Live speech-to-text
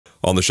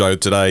On the show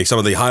today, some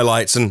of the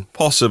highlights and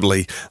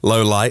possibly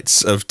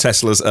lowlights of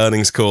Tesla's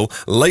earnings call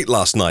late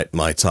last night,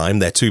 my time,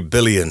 their $2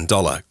 billion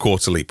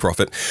quarterly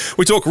profit.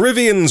 We talk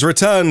Rivian's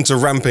return to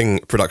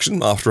ramping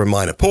production after a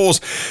minor pause,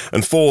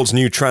 and Ford's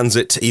new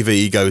Transit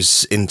EV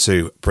goes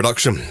into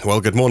production. Well,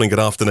 good morning, good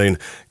afternoon,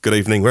 good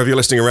evening, wherever you're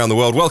listening around the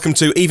world. Welcome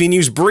to EV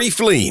News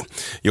Briefly,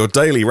 your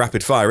daily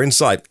rapid-fire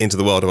insight into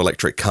the world of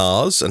electric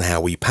cars and how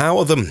we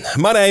power them.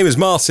 My name is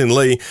Martin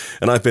Lee,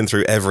 and I've been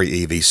through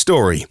every EV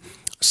story,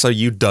 so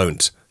you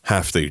don't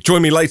have to.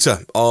 Join me later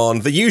on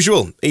the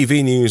usual EV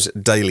News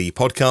Daily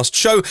podcast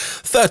show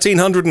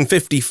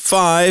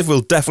 1355.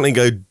 We'll definitely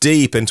go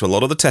deep into a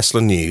lot of the Tesla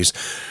news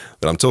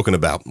that I'm talking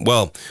about.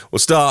 Well, we'll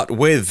start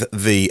with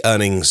the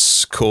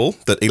earnings call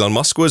that Elon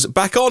Musk was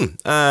back on,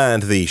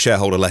 and the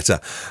shareholder letter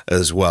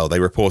as well. They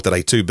reported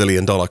a $2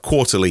 billion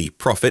quarterly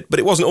profit, but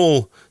it wasn't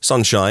all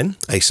sunshine.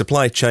 A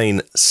supply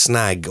chain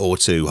snag or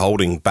two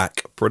holding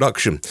back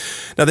production.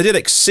 Now, they did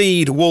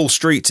exceed Wall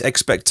Street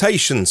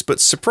expectations, but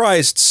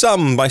surprised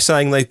some by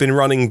saying they've been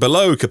running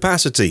below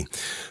capacity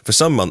for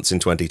some months in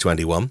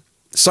 2021.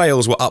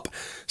 Sales were up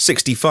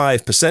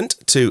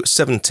 65% to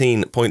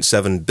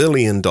 $17.7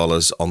 billion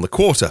on the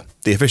quarter.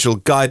 The official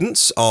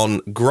guidance on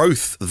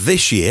growth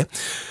this year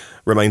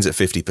remains at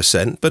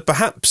 50%, but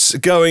perhaps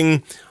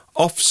going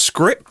off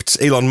script.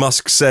 Elon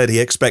Musk said he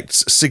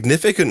expects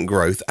significant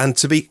growth and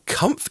to be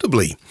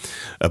comfortably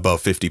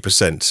above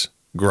 50%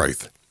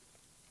 growth.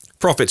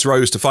 Profits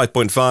rose to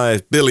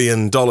 $5.5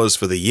 billion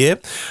for the year,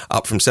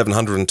 up from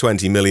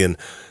 $720 million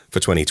for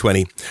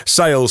 2020.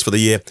 Sales for the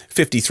year,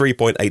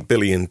 $53.8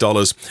 billion and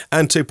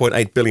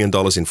 $2.8 billion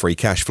in free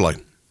cash flow.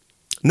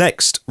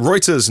 Next,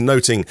 Reuters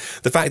noting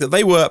the fact that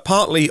they were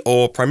partly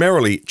or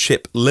primarily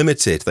chip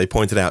limited. They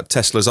pointed out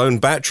Tesla's own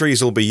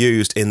batteries will be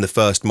used in the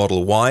first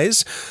Model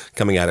Ys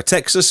coming out of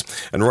Texas,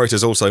 and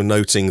Reuters also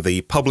noting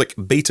the public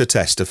beta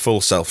test of full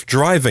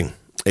self-driving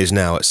is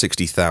now at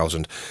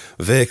 60,000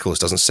 vehicles.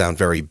 Doesn't sound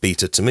very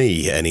beta to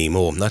me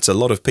anymore. That's a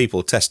lot of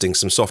people testing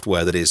some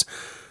software that is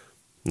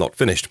not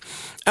finished.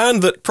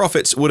 And that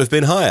profits would have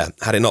been higher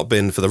had it not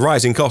been for the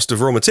rising cost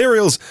of raw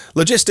materials,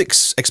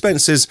 logistics,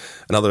 expenses,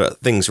 and other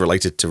things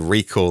related to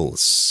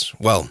recalls.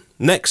 Well,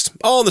 next,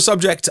 on the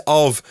subject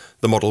of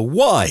the Model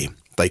Y,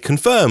 they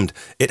confirmed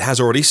it has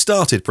already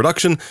started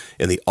production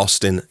in the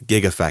Austin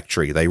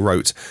Gigafactory. They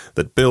wrote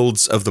that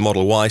builds of the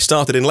Model Y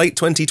started in late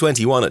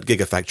 2021 at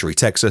Gigafactory,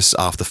 Texas.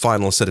 After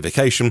final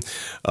certification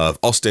of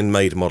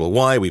Austin-made Model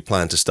Y, we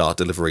plan to start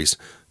deliveries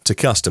to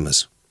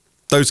customers.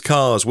 Those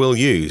cars will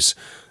use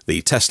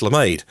the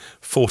Tesla-made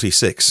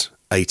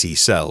 4680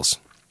 cells.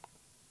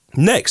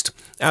 Next,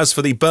 as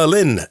for the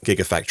Berlin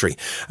Gigafactory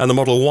and the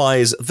Model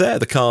Ys there,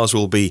 the cars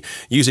will be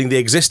using the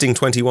existing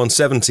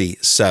 2170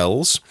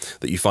 cells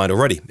that you find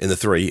already in the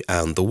 3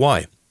 and the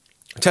Y.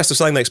 Tesla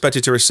saying they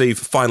expected to receive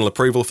final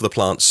approval for the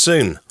plant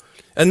soon.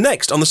 And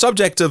next, on the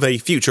subject of a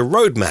future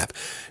roadmap,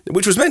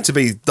 which was meant to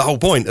be the whole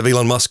point of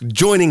Elon Musk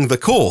joining the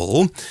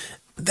call,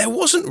 there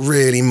wasn't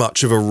really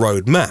much of a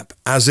roadmap,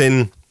 as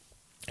in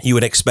you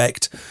would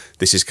expect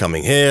this is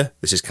coming here,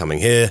 this is coming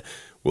here,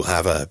 we'll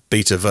have a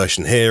beta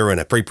version here and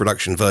a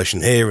pre-production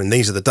version here, and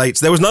these are the dates.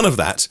 There was none of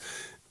that.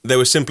 There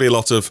was simply a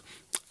lot of,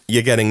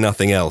 you're getting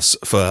nothing else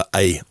for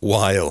a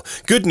while.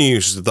 Good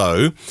news,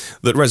 though,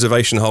 that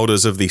reservation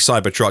holders of the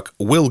Cybertruck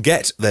will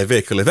get their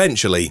vehicle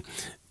eventually,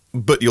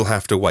 but you'll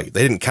have to wait.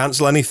 They didn't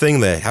cancel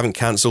anything. They haven't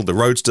cancelled the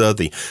Roadster,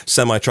 the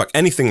semi-truck,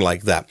 anything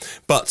like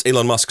that. But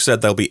Elon Musk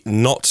said they'll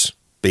not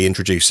be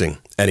introducing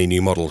any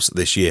new models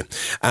this year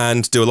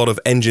and do a lot of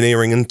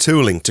engineering and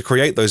tooling to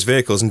create those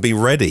vehicles and be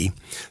ready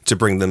to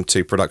bring them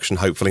to production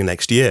hopefully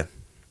next year.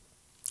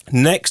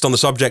 Next, on the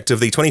subject of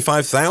the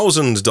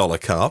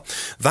 $25,000 car,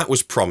 that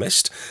was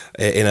promised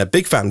in a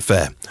big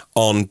fanfare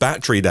on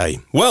Battery Day.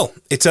 Well,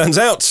 it turns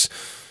out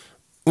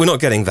we're not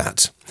getting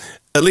that,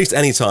 at least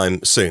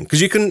anytime soon, because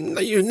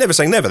you never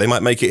say never. They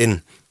might make it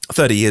in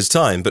 30 years'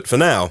 time, but for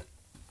now,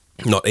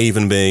 not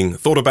even being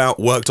thought about,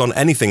 worked on,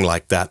 anything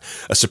like that.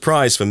 A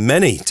surprise for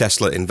many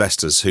Tesla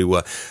investors who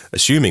were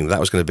assuming that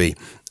was going to be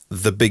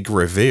the big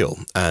reveal,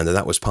 and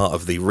that was part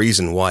of the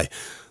reason why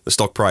the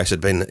stock price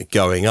had been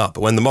going up.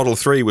 When the Model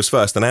 3 was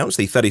first announced,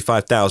 the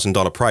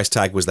 $35,000 price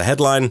tag was the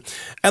headline,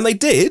 and they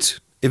did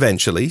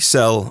eventually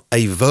sell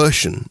a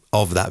version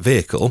of that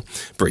vehicle,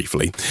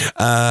 briefly.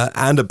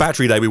 And at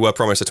Battery Day, we were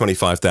promised a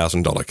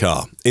 $25,000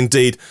 car.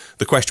 Indeed,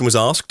 the question was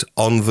asked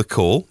on the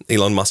call.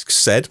 Elon Musk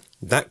said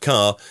that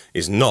car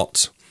is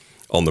not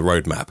on the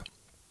roadmap.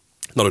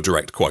 Not a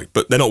direct quote,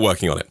 but they're not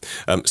working on it.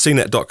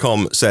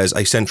 CNET.com says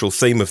a central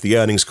theme of the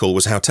earnings call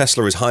was how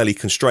Tesla is highly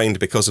constrained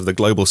because of the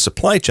global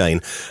supply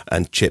chain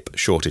and chip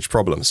shortage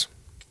problems.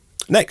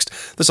 Next,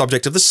 the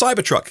subject of the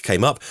Cybertruck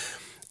came up.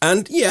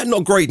 And yeah,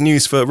 not great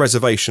news for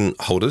reservation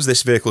holders.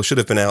 This vehicle should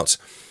have been out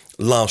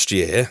last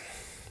year,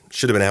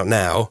 should have been out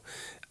now,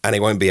 and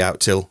it won't be out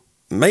till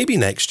maybe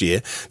next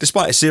year,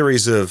 despite a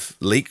series of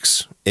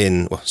leaks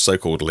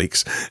so-called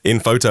leaks in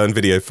photo and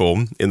video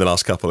form in the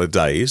last couple of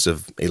days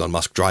of Elon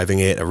Musk driving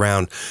it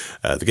around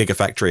the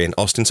Gigafactory in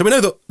Austin. So we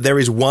know that there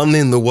is one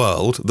in the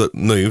world that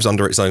moves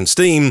under its own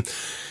steam.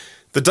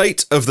 The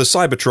date of the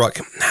Cybertruck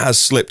has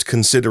slipped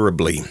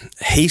considerably.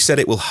 He said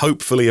it will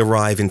hopefully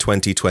arrive in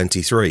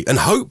 2023, and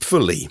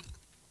hopefully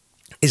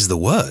is the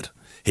word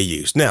he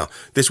used. Now,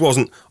 this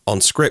wasn't on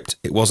script,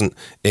 it wasn't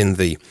in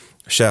the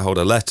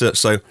shareholder letter,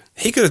 so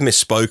he could have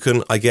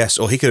misspoken, I guess,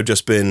 or he could have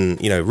just been,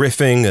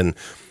 riffing and,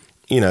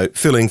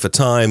 filling for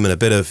time and a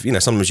bit of,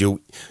 sometimes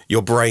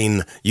your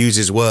brain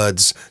uses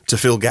words to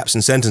fill gaps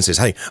in sentences.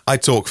 Hey, I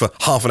talk for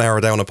half an hour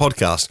a day on a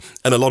podcast,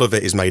 and a lot of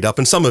it is made up,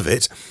 and some of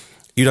it,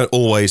 you don't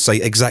always say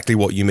exactly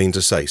what you mean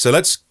to say. So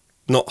let's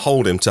not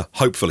hold him to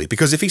hopefully,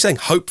 because if he's saying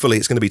hopefully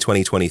it's going to be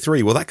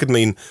 2023, well, that could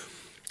mean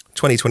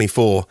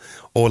 2024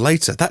 or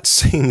later. That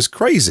seems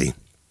crazy.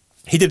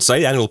 He did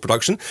say the annual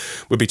production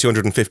would be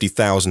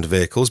 250,000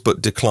 vehicles,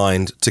 but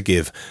declined to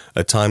give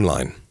a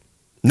timeline.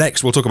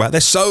 Next, we'll talk about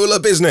their solar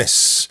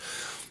business,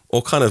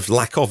 or kind of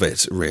lack of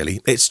it,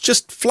 really. It's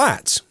just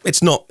flat.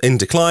 It's not in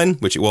decline,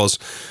 which it was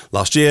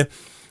last year,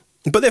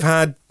 but they've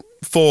had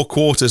 4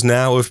 quarters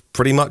now of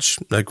pretty much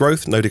no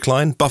growth, no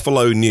decline.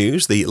 Buffalo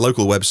News, the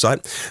local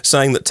website,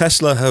 saying that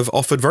Tesla have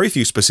offered very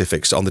few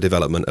specifics on the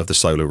development of the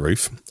solar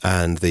roof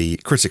and the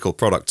critical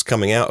products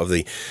coming out of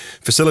the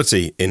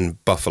facility in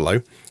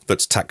Buffalo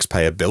that's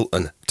taxpayer built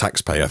and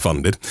taxpayer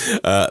funded.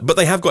 But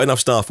they have got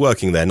enough staff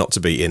working there not to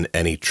be in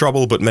any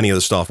trouble, but many of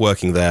the staff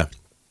working there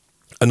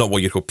are not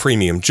what you'd call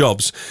premium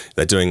jobs.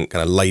 They're doing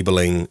kind of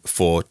labeling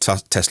for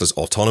Tesla's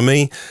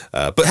autonomy.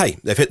 But hey,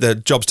 they've hit their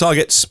jobs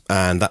targets,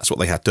 and that's what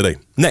they had to do.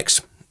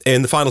 Next,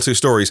 in the final 2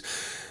 stories,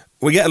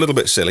 we get a little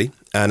bit silly.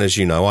 And as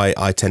you know,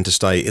 I tend to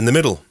stay in the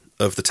middle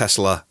of the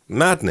Tesla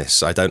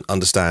madness. I don't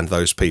understand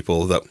those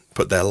people that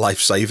put their life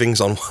savings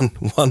on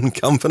one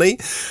company.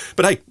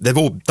 But hey, they've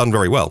all done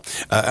very well.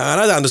 And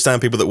I don't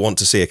understand people that want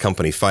to see a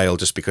company fail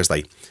just because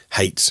they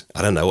hate,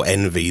 or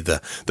envy the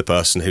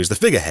person who's the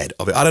figurehead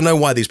of it. I don't know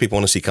why these people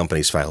want to see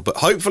companies fail. But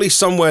hopefully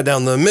somewhere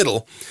down the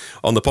middle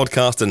on the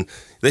podcast and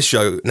this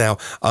show now,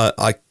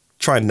 I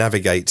try and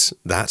navigate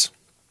that.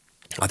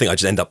 I think I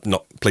just end up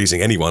not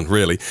pleasing anyone,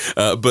 really.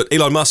 But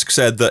Elon Musk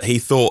said that he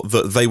thought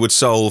that they would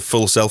solve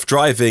full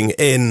self-driving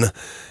in,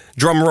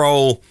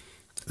 drumroll,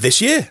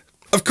 this year.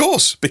 Of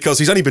course, because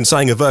he's only been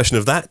saying a version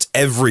of that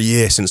every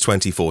year since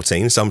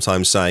 2014,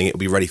 sometimes saying it would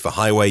be ready for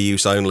highway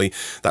use only.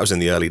 That was in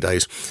the early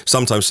days.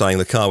 Sometimes saying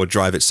the car would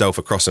drive itself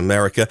across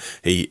America.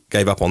 He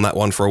gave up on that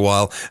one for a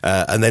while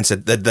and then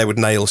said that they would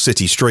nail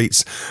city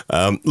streets.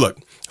 Look,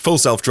 full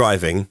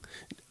self-driving,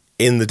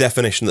 in the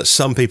definition that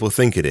some people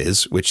think it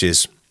is, which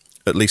is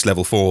at least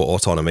level 4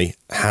 autonomy,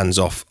 hands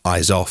off,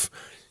 eyes off,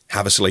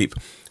 have a sleep,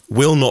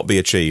 will not be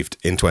achieved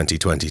in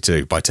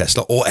 2022 by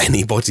Tesla or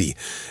anybody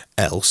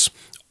else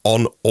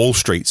on all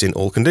streets in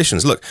all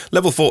conditions. Look,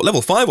 level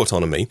 5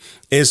 autonomy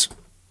is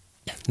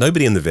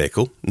nobody in the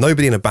vehicle,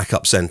 nobody in a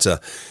backup center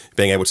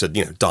being able to,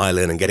 dial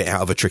in and get it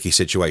out of a tricky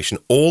situation,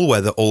 all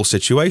weather, all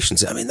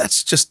situations. I mean,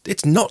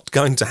 it's not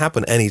going to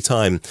happen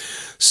anytime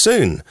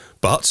soon.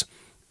 But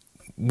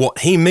what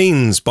he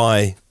means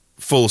by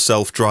full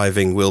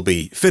self-driving will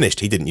be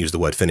finished, he didn't use the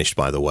word finished,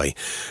 by the way,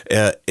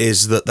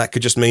 is that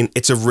could just mean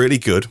it's a really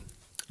good,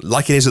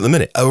 like it is at the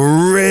minute, a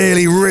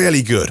really,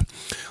 really good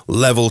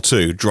level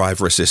 2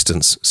 driver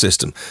assistance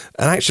system.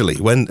 And actually,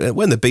 when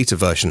the beta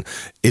version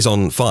is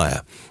on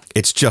fire,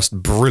 it's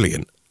just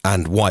brilliant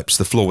and wipes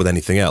the floor with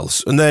anything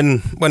else. And then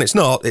when it's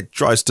not, it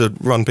tries to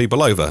run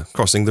people over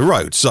crossing the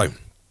road. So,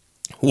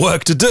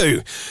 work to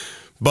do.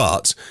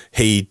 But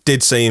he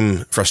did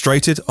seem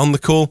frustrated on the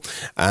call,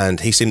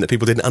 and he seemed that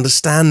people didn't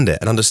understand it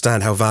and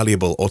understand how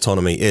valuable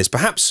autonomy is.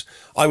 Perhaps,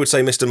 I would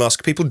say, Mr.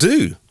 Musk, people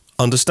do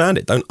understand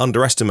it. Don't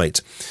underestimate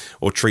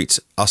or treat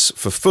us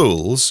for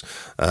fools.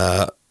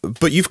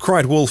 But you've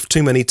cried wolf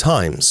too many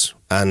times,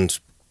 and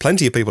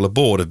plenty of people are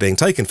bored of being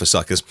taken for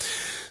suckers.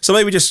 So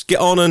maybe just get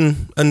on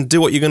and do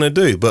what you're going to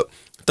do. But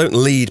don't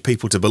lead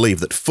people to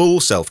believe that full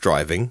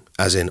self-driving,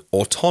 as in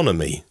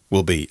autonomy,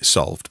 will be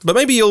solved. But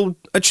maybe you'll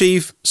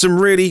achieve some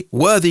really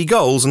worthy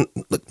goals, and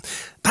look,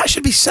 that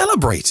should be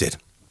celebrated.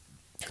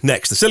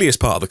 Next, the silliest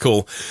part of the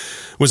call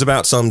was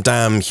about some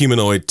damn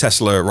humanoid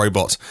Tesla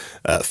robot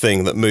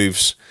thing that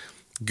moves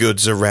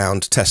goods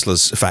around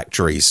Tesla's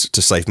factories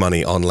to save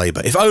money on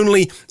labour. If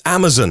only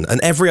Amazon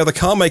and every other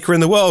car maker in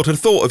the world had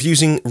thought of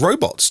using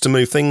robots to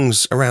move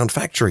things around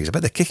factories. I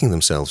bet they're kicking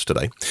themselves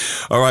today.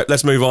 All right,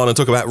 let's move on and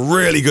talk about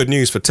really good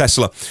news for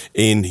Tesla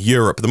in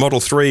Europe. The Model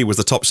 3 was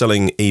the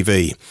top-selling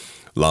EV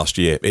last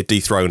year. It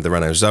dethroned the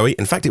Renault Zoe.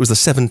 In fact, it was the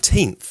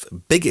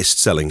 17th biggest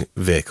selling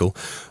vehicle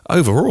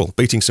overall,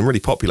 beating some really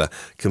popular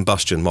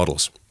combustion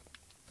models.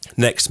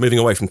 Next, moving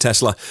away from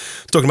Tesla,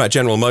 talking about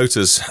General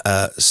Motors,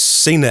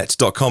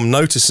 CNET.com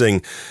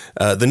noticing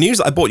the news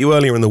that I brought you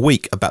earlier in the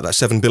week about that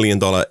 $7 billion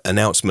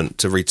announcement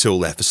to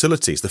retool their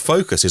facilities. The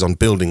focus is on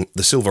building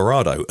the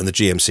Silverado and the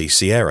GMC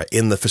Sierra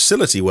in the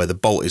facility where the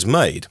Bolt is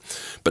made,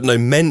 but no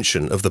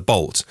mention of the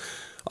Bolt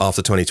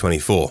after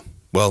 2024.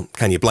 Well,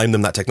 can you blame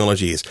them? That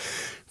technology is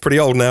pretty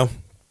old now.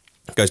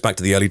 It goes back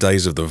to the early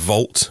days of the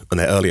Volt and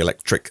their early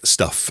electric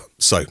stuff.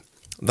 So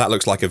that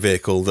looks like a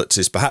vehicle that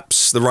is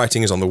perhaps the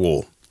writing is on the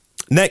wall.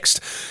 Next,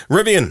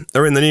 Rivian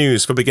are in the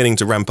news for beginning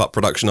to ramp up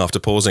production after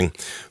pausing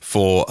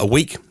for a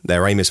week.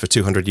 Their aim is for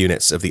 200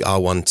 units of the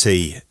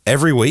R1T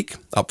every week,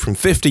 up from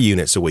 50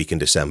 units a week in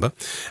December.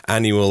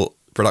 Annual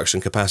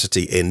production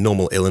capacity in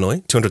Normal,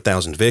 Illinois,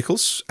 200,000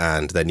 vehicles,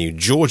 and their new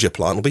Georgia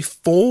plant will be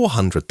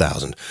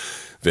 400,000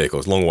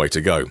 vehicles. Long way to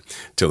go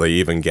till they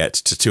even get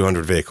to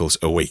 200 vehicles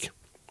a week.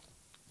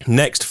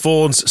 Next,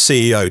 Ford's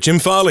CEO Jim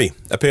Farley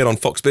appeared on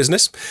Fox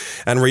Business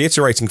and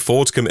reiterating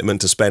Ford's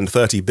commitment to spend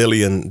 $30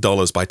 billion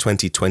by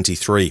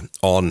 2023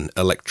 on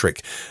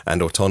electric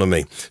and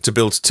autonomy to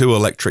build 2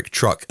 electric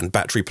truck and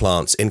battery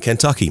plants in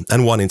Kentucky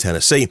and 1 in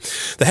Tennessee.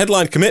 The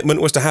headline commitment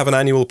was to have an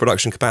annual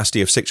production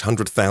capacity of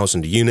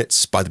 600,000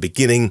 units by the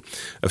beginning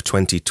of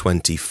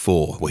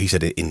 2024. Well, he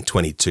said it in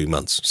 22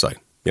 months, so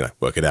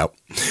work it out.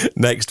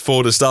 Next,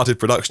 Ford has started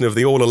production of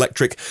the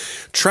all-electric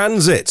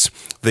Transit,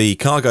 the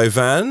cargo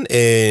van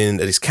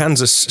at its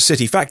Kansas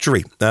City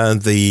factory.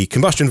 And the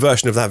combustion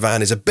version of that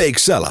van is a big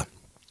seller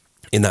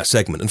in that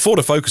segment. And Ford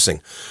are focusing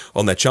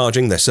on their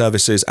charging, their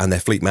services, and their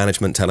fleet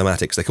management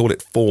telematics. They call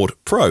it Ford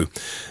Pro.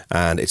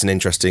 And it's an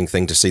interesting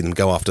thing to see them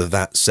go after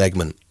that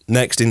segment.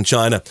 Next, in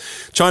China.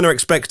 China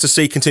expects to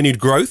see continued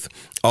growth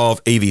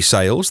of EV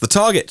sales. The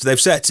target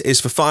they've set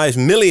is for 5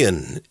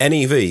 million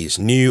NEVs,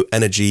 new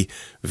energy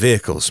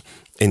vehicles,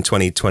 in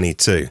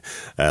 2022.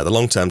 The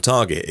long-term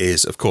target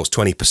is, of course,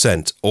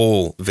 20%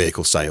 all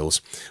vehicle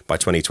sales by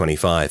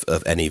 2025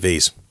 of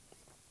NEVs.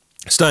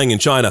 Staying in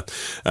China,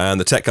 and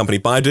the tech company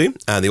Baidu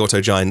and the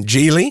auto giant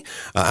Geely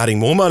are adding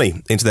more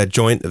money into their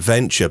joint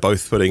venture,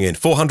 both putting in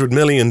 $400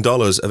 million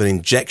of an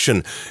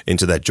injection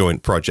into their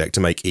joint project to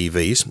make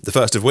EVs, the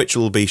first of which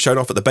will be shown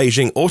off at the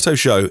Beijing Auto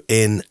Show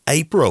in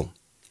April.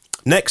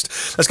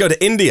 Next, let's go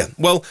to India.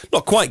 Well,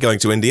 not quite going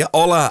to India.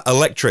 Ola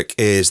Electric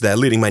is their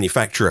leading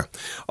manufacturer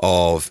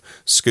of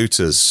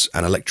scooters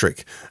and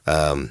electric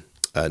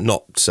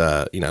not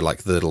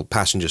like the little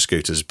passenger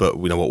scooters, but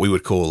what we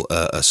would call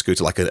a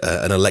scooter, like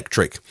an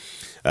electric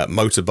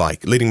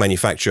motorbike. Leading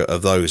manufacturer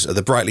of those are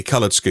the brightly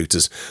coloured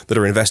scooters that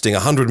are investing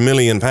 £100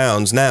 million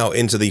now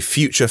into the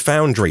Future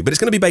Foundry. But it's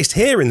going to be based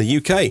here in the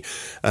UK,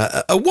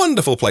 a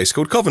wonderful place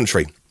called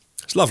Coventry.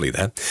 It's lovely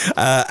there.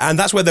 And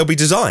that's where they'll be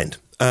designed.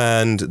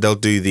 And they'll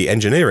do the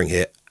engineering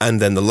here,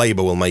 and then the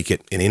labour will make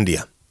it in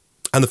India.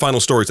 And the final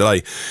story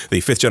today,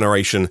 the 5th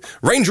generation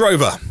Range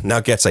Rover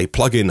now gets a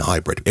plug-in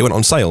hybrid. It went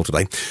on sale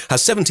today.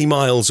 Has 70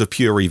 miles of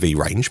pure EV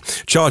range,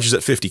 charges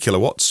at 50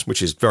 kilowatts,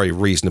 which is very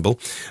reasonable.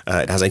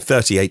 It has a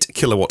 38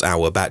 kilowatt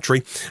hour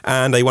battery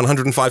and a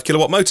 105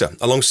 kilowatt motor.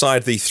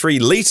 Alongside the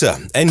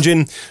 3-litre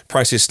engine,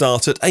 prices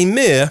start at a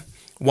mere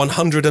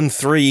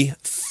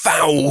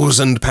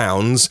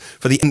 £103,000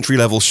 for the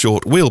entry-level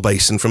short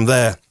wheelbase, and from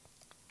there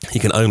you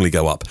can only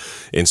go up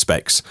in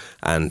specs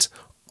and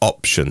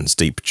options.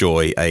 Deep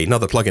Joy,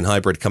 another plug-in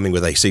hybrid coming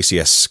with a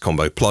CCS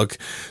combo plug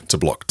to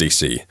block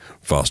DC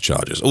fast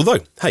chargers. Although,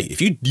 hey, if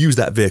you use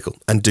that vehicle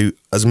and do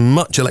as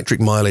much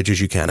electric mileage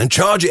as you can and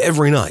charge it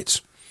every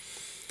night,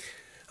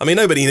 I mean,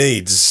 nobody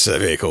needs a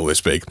vehicle this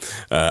big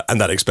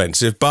and that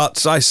expensive,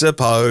 but I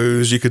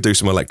suppose you could do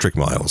some electric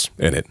miles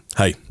in it.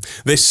 Hey,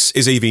 this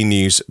is EV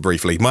News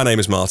Briefly. My name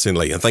is Martin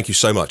Lee, and thank you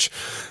so much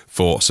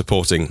for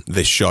supporting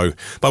this show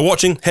by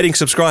watching, hitting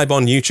subscribe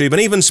on YouTube,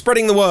 and even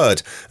spreading the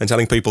word and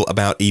telling people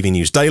about EV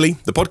News Daily,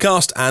 the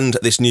podcast, and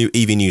this new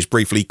EV News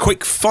Briefly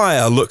quick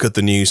fire look at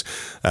the news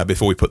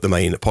before we put the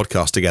main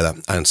podcast together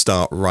and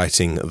start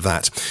writing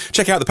that.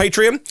 Check out the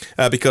Patreon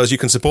because you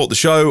can support the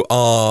show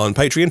on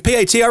Patreon,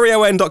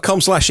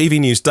 patreon.com/EV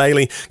News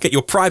Daily. Get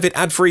your private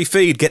ad-free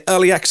feed, get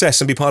early access,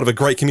 and be part of a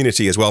great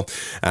community as well.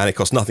 And it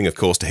costs nothing, of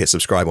course, to hit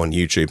subscribe on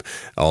YouTube,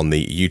 on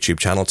the YouTube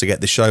channel, to get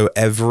the show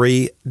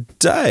every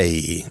day.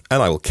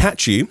 And I will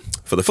catch you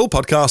for the full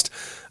podcast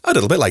a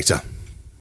little bit later.